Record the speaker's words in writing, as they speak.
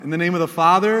In the name of the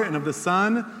Father, and of the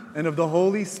Son, and of the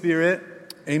Holy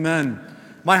Spirit, amen.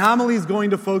 My homily is going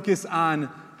to focus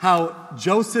on how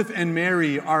Joseph and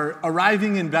Mary are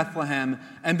arriving in Bethlehem,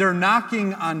 and they're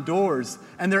knocking on doors,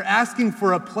 and they're asking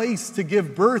for a place to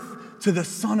give birth to the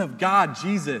Son of God,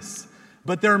 Jesus.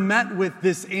 But they're met with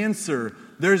this answer: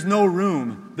 there's no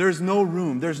room, there's no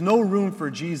room, there's no room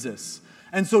for Jesus.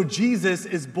 And so Jesus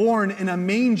is born in a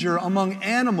manger among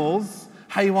animals,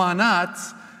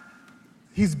 haywanat.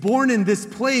 He's born in this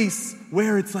place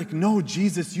where it's like, no,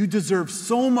 Jesus, you deserve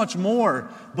so much more,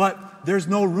 but there's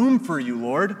no room for you,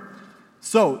 Lord.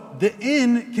 So the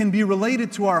inn can be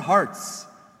related to our hearts.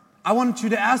 I want you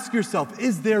to ask yourself,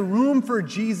 is there room for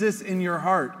Jesus in your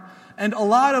heart? And a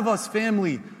lot of us,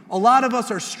 family, a lot of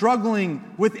us are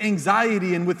struggling with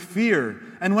anxiety and with fear.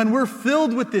 And when we're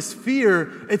filled with this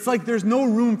fear, it's like there's no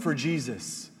room for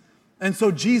Jesus. And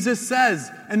so Jesus says,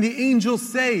 and the angels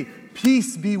say,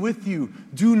 peace be with you.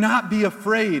 Do not be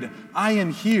afraid. I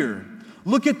am here.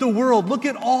 Look at the world. Look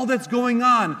at all that's going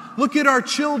on. Look at our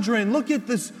children. Look at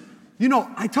this. You know,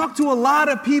 I talk to a lot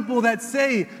of people that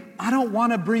say, I don't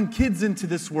want to bring kids into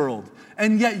this world.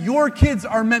 And yet your kids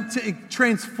are meant to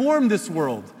transform this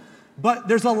world. But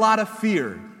there's a lot of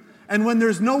fear. And when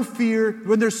there's no fear,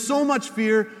 when there's so much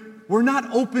fear, we're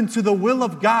not open to the will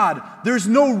of God. There's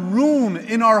no room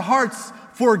in our hearts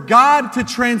for God to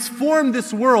transform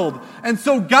this world. And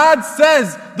so God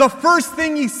says, the first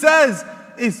thing He says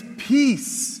is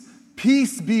peace.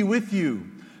 Peace be with you.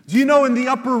 Do you know in the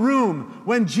upper room,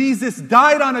 when Jesus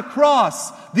died on a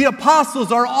cross, the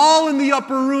apostles are all in the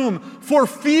upper room for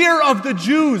fear of the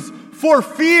Jews, for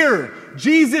fear.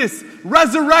 Jesus,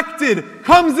 resurrected,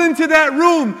 comes into that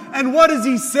room, and what does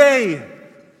He say?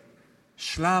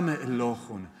 Shlame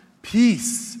Elochun,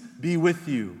 peace be with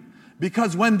you.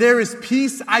 Because when there is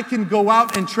peace, I can go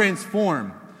out and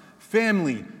transform.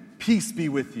 Family, peace be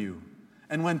with you.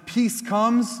 And when peace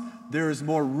comes, there is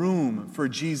more room for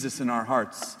Jesus in our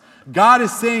hearts. God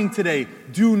is saying today,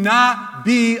 do not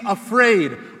be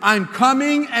afraid. I'm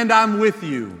coming and I'm with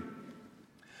you.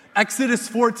 Exodus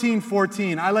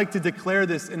 14:14. I like to declare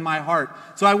this in my heart.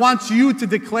 So I want you to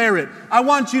declare it. I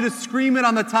want you to scream it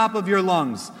on the top of your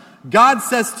lungs. God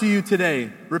says to you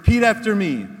today, repeat after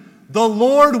me, the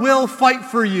Lord will fight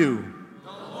for you.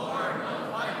 The Lord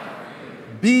will fight for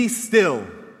you. Be still.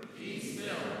 Be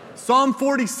still. Psalm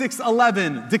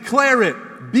 46:11. Declare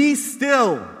it. Be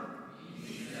still.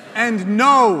 Be still. And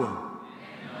know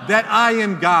that I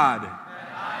am God.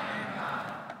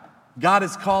 God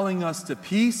is calling us to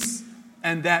peace,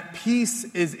 and that peace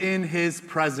is in His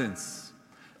presence.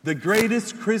 The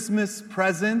greatest Christmas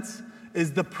present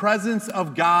is the presence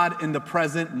of God in the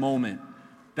present moment.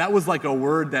 That was like a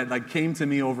word that came to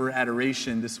me over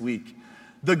adoration this week.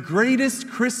 The greatest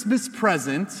Christmas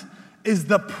present is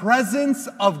the presence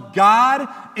of God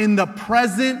in the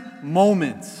present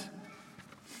moment.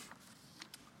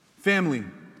 Family,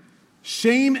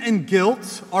 shame and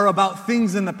guilt are about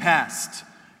things in the past.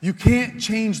 You can't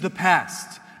change the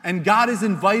past. And God is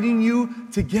inviting you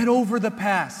to get over the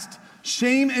past.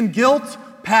 Shame and guilt,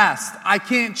 past. I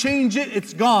can't change it,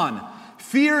 it's gone.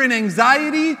 Fear and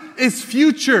anxiety is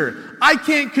future. I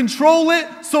can't control it,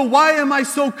 so why am I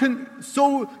so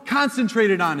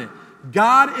concentrated on it?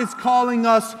 God is calling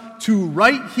us to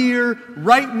right here,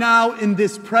 right now, in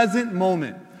this present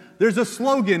moment. There's a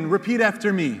slogan, repeat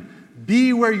after me.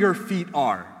 Be where your feet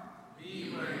are. Be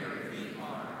where your feet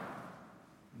are.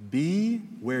 Be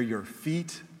where your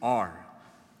feet are.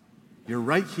 You're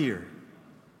right here.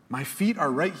 My feet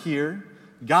are right here.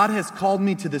 God has called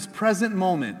me to this present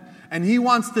moment, and He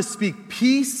wants to speak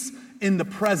peace in the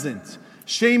present.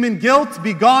 Shame and guilt,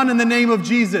 be gone in the name of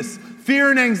Jesus.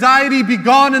 Fear and anxiety, be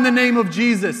gone in the name of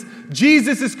Jesus.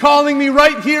 Jesus is calling me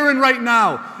right here and right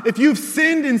now. If you've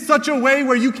sinned in such a way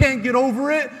where you can't get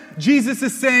over it, Jesus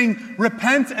is saying,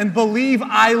 repent and believe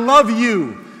I love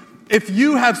you. If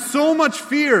you have so much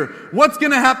fear, what's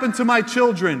going to happen to my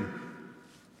children?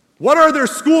 What are their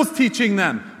schools teaching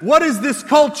them? What is this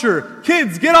culture?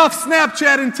 Kids, get off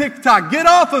Snapchat and TikTok. Get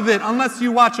off of it, unless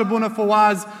you watch Abuna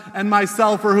Fawaz and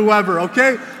myself or whoever,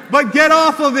 okay? But get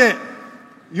off of it.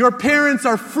 Your parents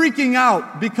are freaking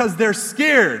out because they're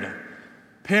scared.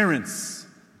 Parents,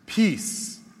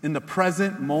 peace in the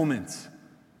present moment.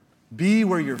 Be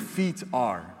where your feet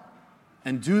are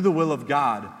and do the will of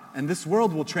God. And this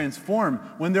world will transform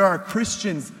when there are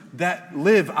Christians that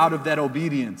live out of that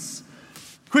obedience.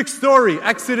 Quick story,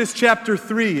 Exodus chapter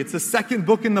 3. It's the second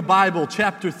book in the Bible,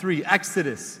 chapter 3,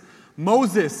 Exodus.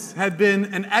 Moses had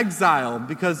been an exile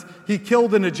because he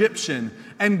killed an Egyptian.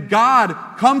 And God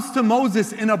comes to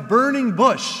Moses in a burning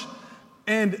bush.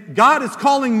 And God is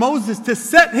calling Moses to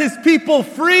set his people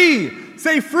free.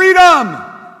 Say freedom.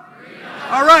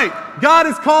 All right. God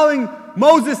is calling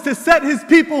Moses to set his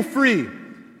people free.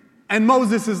 And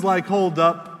Moses is like, hold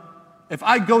up. If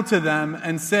I go to them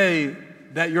and say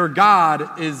that your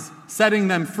God is setting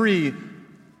them free,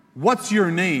 what's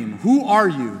your name? Who are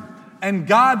you? And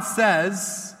God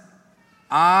says,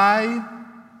 I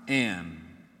am.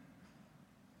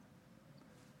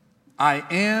 I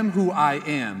am who I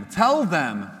am. Tell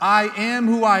them, I am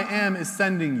who I am is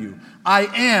sending you. I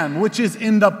am, which is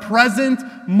in the present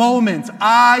moment.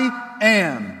 I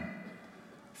am.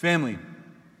 Family,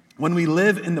 when we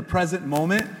live in the present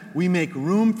moment, we make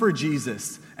room for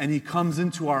Jesus, and he comes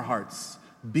into our hearts.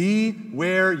 Be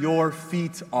where your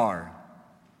feet are.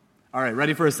 All right,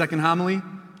 ready for a second homily?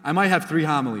 I might have 3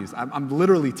 homilies. I'm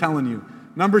literally telling you.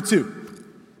 Number 2.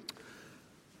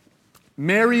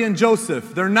 Mary and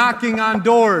Joseph, they're knocking on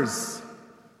doors.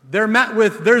 They're met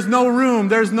with, there's no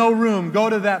room. Go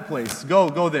to that place.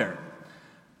 Go there.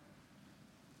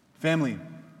 Family,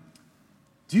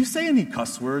 do you say any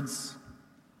cuss words?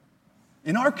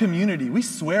 In our community, we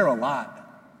swear a lot.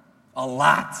 A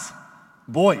lot.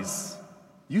 Boys,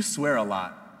 you swear a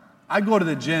lot. I go to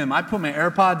the gym, I put my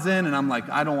AirPods in, and I'm like,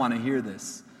 I don't want to hear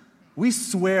this. We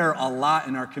swear a lot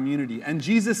in our community. And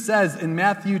Jesus says in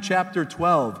Matthew chapter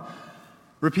 12,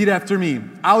 repeat after me,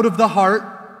 out of the heart,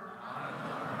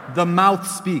 the mouth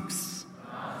speaks.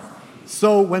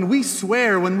 So when we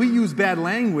swear, when we use bad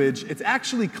language, it's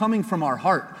actually coming from our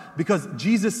heart. Because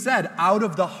Jesus said, out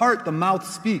of the heart, the mouth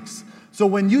speaks. So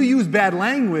when you use bad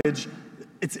language,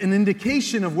 it's an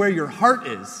indication of where your heart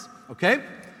is. Okay?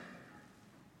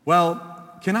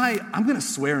 Well, I'm going to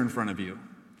swear in front of you.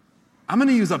 I'm going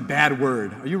to use a bad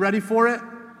word. Are you ready for it?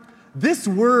 This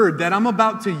word that I'm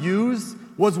about to use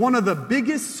was one of the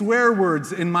biggest swear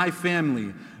words in my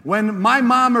family. When my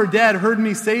mom or dad heard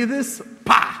me say this,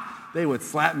 they would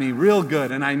slap me real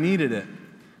good, and I needed it.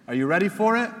 Are you ready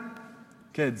for it?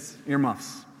 Kids,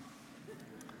 earmuffs.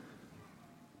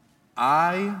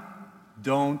 I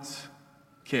don't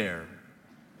care.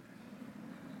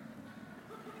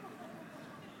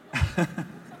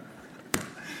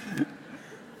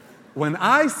 When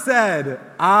I said,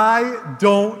 I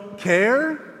don't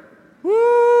care,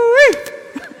 woo-wee!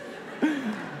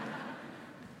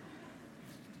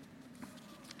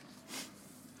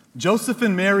 Joseph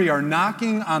and Mary are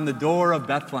knocking on the door of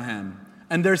Bethlehem,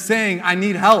 and they're saying, I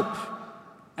need help.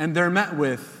 And they're met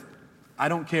with, I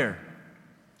don't care.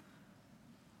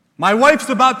 My wife's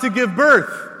about to give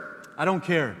birth. I don't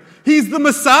care. He's the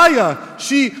Messiah.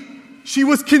 She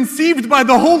was conceived by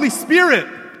the Holy Spirit.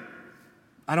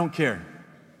 I don't care.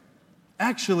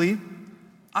 Actually,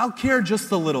 I'll care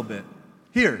just a little bit.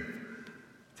 Here,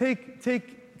 take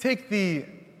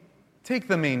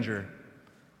the manger.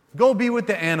 Go be with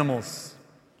the animals.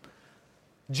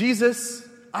 Jesus,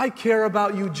 I care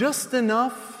about you just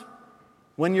enough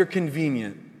when you're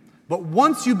convenient. But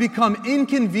once you become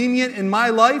inconvenient in my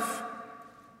life,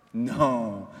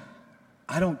 no,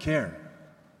 I don't care.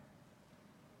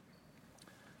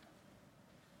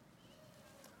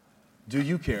 Do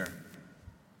you care?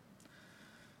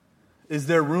 Is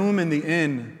there room in the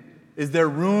inn? Is there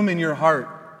room in your heart?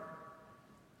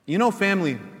 You know,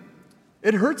 family,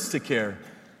 it hurts to care.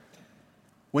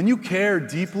 When you care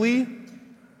deeply,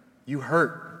 you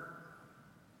hurt.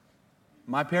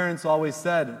 My parents always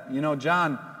said, you know,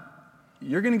 John,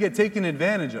 you're going to get taken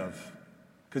advantage of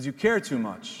because you care too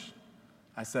much.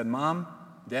 I said, Mom,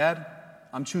 Dad,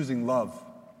 I'm choosing love.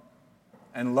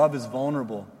 And love is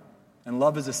vulnerable. And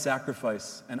love is a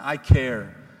sacrifice. And I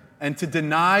care. And to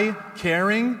deny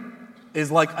caring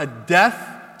is like a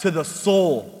death to the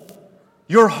soul.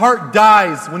 Your heart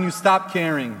dies when you stop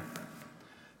caring.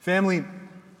 Family,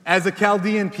 as a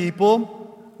Chaldean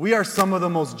people, we are some of the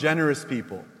most generous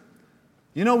people.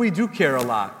 You know, we do care a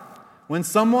lot. When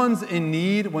someone's in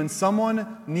need, when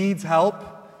someone needs help,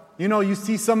 you know, you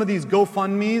see some of these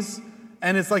GoFundMes,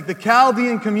 and it's like the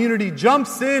Chaldean community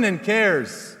jumps in and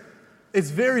cares. It's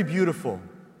very beautiful.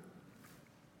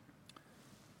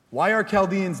 Why are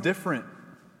Chaldeans different?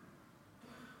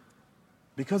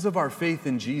 Because of our faith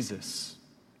in Jesus.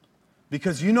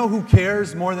 Because you know who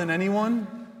cares more than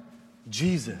anyone?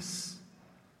 Jesus.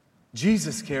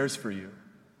 Jesus cares for you.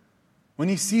 When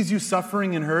he sees you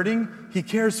suffering and hurting, he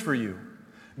cares for you.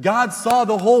 God saw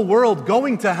the whole world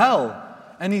going to hell,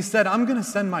 and he said, I'm going to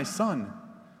send my son.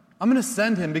 I'm going to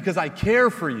send him because I care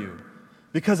for you,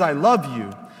 because I love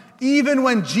you. Even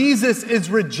when Jesus is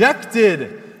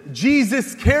rejected,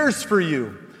 Jesus cares for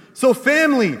you. So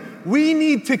family, we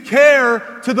need to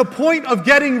care to the point of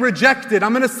getting rejected.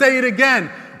 I'm going to say it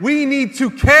again. we need to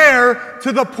care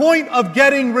to the point of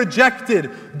getting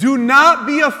rejected. Do not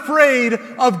be afraid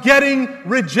of getting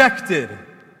rejected.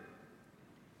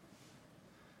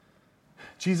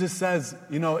 Jesus says,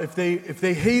 if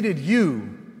they hated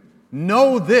you,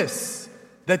 know this,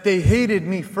 that they hated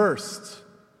me first.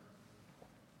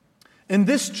 In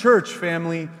this church,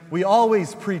 family, we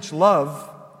always preach love,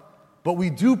 but we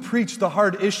do preach the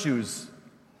hard issues.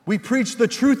 We preach the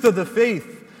truth of the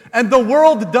faith, and the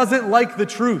world doesn't like the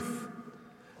truth.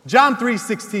 John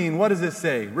 3:16, what does it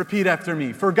say? Repeat after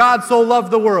me. For God so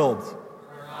loved the world,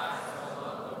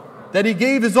 that he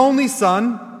gave his only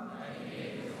Son,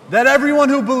 that everyone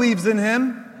who believes in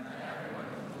him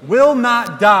will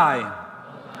not die,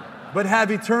 but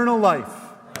have eternal life.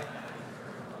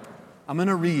 I'm going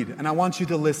to read, and I want you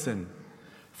to listen.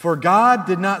 For God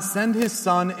did not send his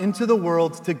Son into the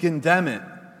world to condemn it,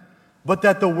 but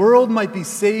that the world might be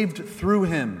saved through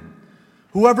him.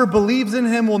 Whoever believes in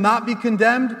him will not be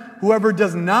condemned. Whoever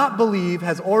does not believe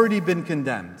has already been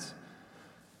condemned.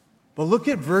 But look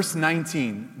at verse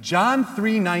 19, John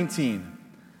 3:19.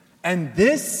 And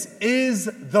this is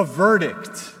the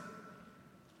verdict.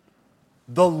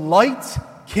 The light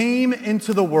came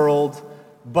into the world,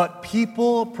 but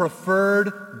people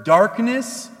preferred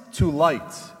darkness to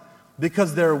light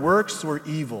because their works were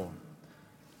evil.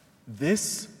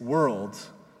 This world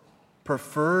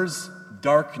prefers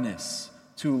darkness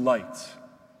to light.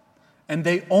 And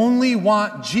they only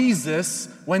want Jesus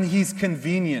when he's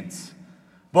convenient.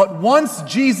 But once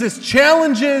Jesus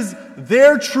challenges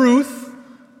their truth,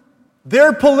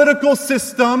 their political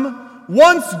system,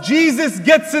 once Jesus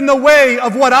gets in the way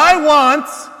of what I want,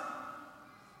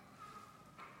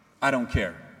 I don't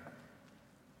care.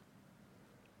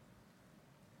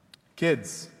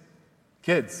 Kids,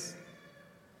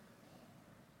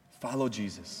 follow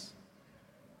Jesus.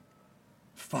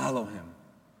 Follow him.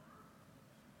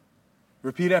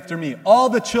 Repeat after me. All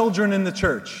the children in the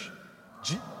church.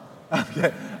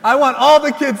 Okay. I want all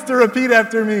the kids to repeat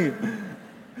after me.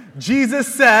 Jesus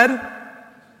said,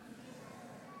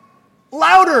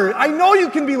 louder. I know you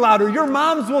can be louder. Your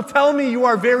moms will tell me you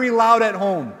are very loud at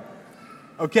home.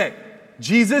 Okay.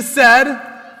 Jesus said,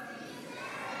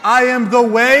 I am the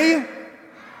way,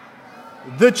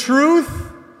 the truth,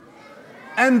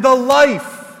 and the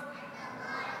life.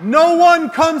 No one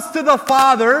comes to the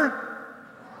Father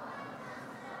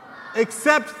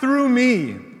except through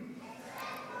me.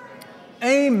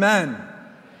 Amen.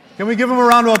 Can we give him a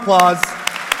round of applause?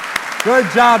 Good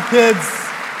job, kids.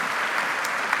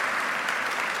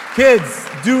 Kids,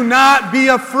 do not be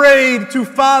afraid to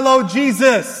follow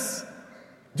Jesus.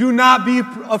 Do not be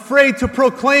afraid to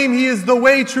proclaim he is the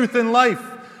way, truth, and life.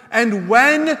 And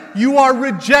when you are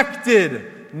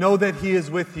rejected, know that he is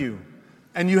with you.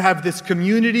 And you have this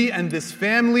community and this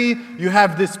family. You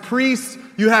have this priest.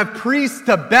 You have priests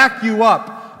to back you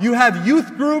up. You have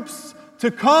youth groups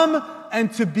to come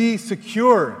and to be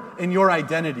secure in your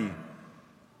identity.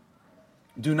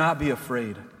 Do not be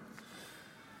afraid.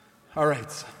 All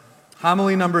right.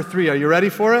 Homily number 3. Are you ready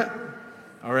for it?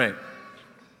 All right.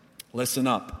 Listen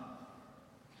up.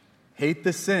 Hate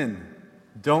the sin.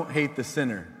 Don't hate the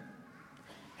sinner.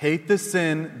 Hate the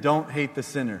sin. Don't hate the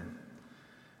sinner.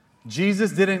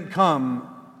 Jesus didn't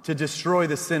come to destroy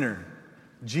the sinner.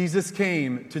 Jesus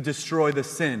came to destroy the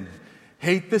sin.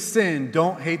 Hate the sin.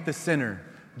 Don't hate the sinner.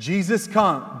 Jesus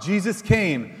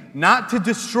came not to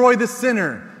destroy the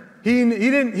sinner.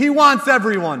 He wants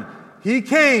everyone. He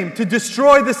came to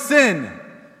destroy the sin.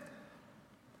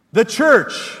 The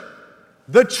church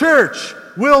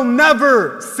will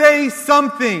never say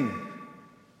something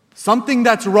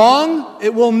that's wrong.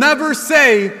 It will never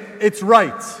say it's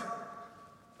right.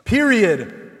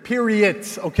 Period,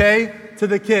 okay? To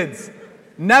the kids.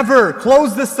 Never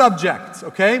close the subject,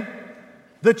 okay?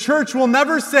 The church will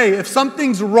never say if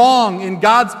something's wrong in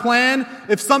God's plan,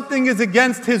 if something is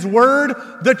against his word,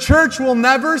 the church will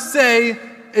never say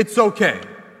it's okay.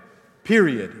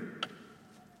 Period.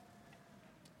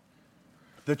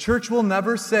 The church will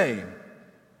never say,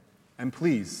 and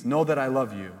please know that I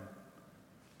love you,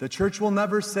 the church will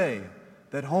never say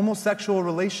that homosexual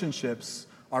relationships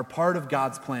are part of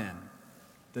God's plan.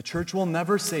 The church will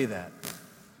never say that.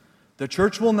 The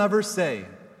church will never say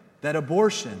that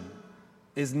abortion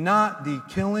is not the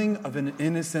killing of an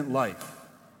innocent life.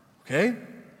 Okay?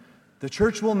 The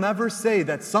church will never say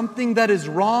that something that is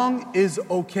wrong is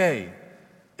okay.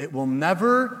 It will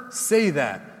never say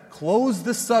that. Close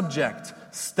the subject.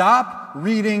 Stop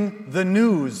reading the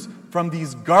news from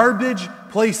these garbage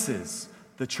places.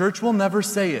 The church will never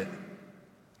say it.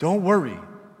 Don't worry.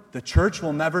 The church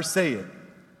will never say it.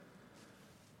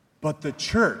 But the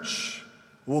church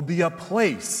will be a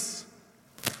place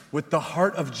with the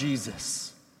heart of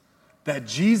Jesus. That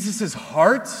Jesus'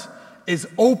 heart is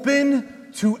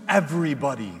open to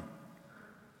everybody.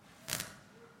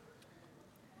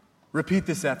 Repeat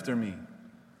this after me.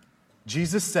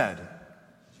 Jesus said,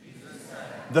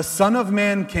 the Son of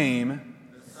Man came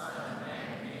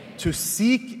to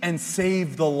seek and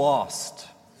save the lost.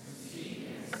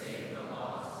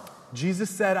 Jesus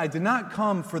said, I did not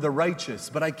come for the righteous,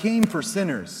 but I came for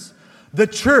sinners. The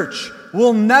church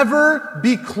will never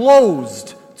be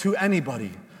closed to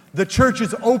anybody. The church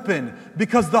is open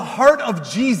because the heart of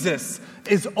Jesus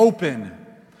is open.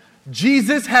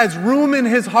 Jesus has room in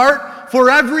his heart for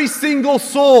every single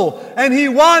soul, and he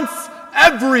wants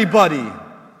everybody.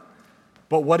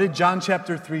 But what did John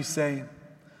chapter 3 say?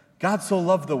 God so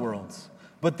loved the world.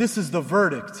 But this is the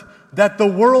verdict, that the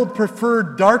world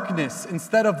preferred darkness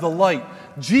instead of the light.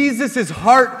 Jesus'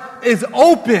 heart is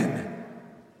open.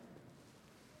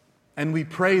 And we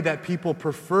pray that people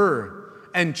prefer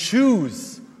and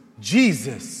choose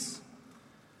Jesus.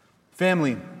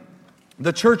 Family,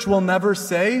 the church will never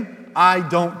say, I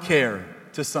don't care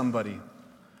to somebody.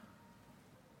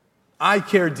 I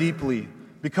care deeply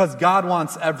because God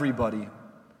wants everybody.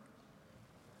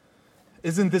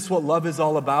 Isn't this what love is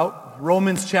all about?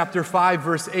 Romans chapter 5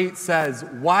 verse 8 says,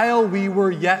 while we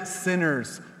were yet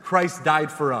sinners, Christ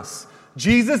died for us.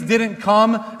 Jesus didn't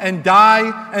come and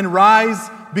die and rise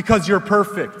because you're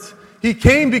perfect. He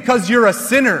came because you're a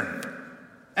sinner.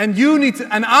 And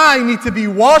I need to be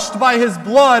washed by his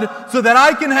blood so that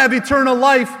I can have eternal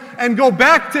life and go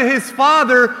back to his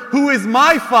Father who is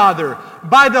my Father.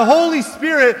 By the Holy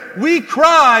Spirit, we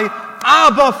cry,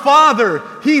 Abba, Father.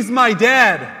 He's my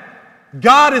dad.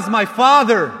 God is my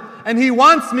Father, and he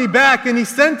wants me back, and he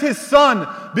sent his Son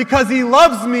because he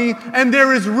loves me, and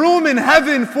there is room in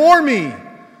heaven for me.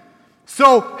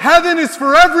 So heaven is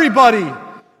for everybody.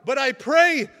 But I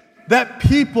pray that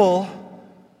people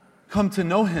come to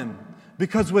know him,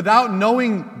 because without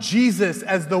knowing Jesus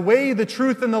as the way, the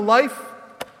truth, and the life,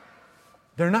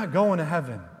 they're not going to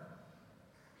heaven.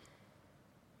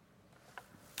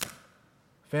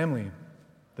 Family,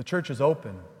 the church is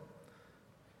open.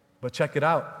 But check it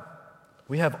out.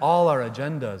 We have all our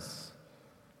agendas.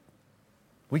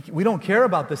 We don't care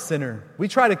about the sinner. We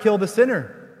try to kill the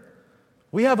sinner.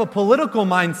 We have a political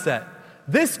mindset.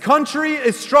 This country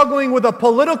is struggling with a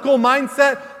political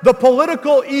mindset. The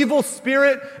political evil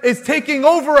spirit is taking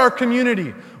over our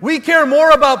community. We care more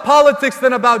about politics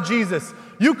than about Jesus.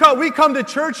 We come to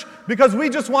church because we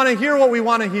just want to hear what we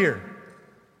want to hear.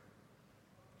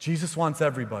 Jesus wants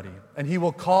everybody, and he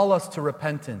will call us to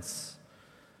repentance.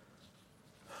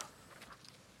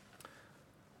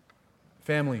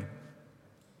 Family,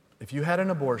 if you had an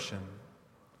abortion,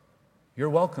 you're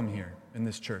welcome here in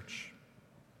this church.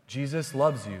 Jesus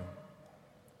loves you.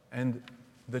 And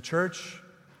the church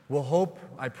will hope,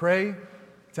 I pray,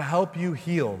 to help you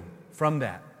heal from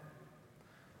that.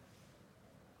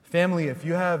 Family, if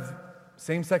you have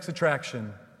same-sex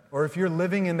attraction, or if you're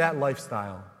living in that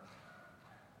lifestyle,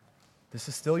 this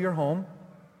is still your home.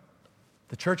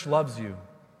 The church loves you.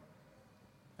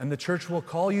 And the church will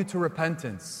call you to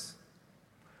repentance.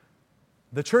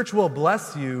 The church will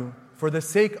bless you for the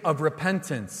sake of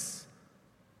repentance.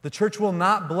 The church will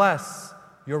not bless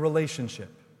your relationship.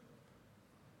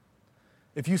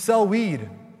 If you sell weed,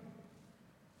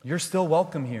 you're still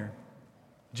welcome here.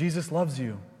 Jesus loves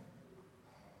you.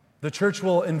 The church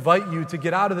will invite you to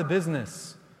get out of the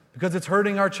business because it's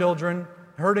hurting our children,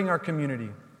 hurting our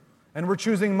community. And we're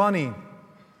choosing money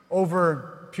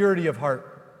over purity of heart.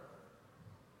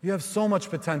 You have so much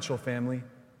potential, family.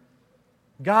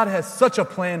 God has such a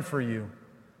plan for you,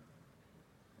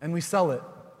 and we sell it.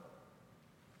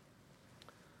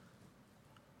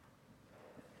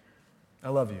 I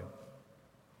love you.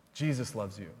 Jesus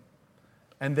loves you.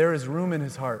 And there is room in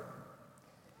his heart.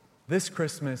 This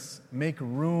Christmas, make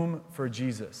room for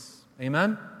Jesus.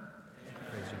 Amen?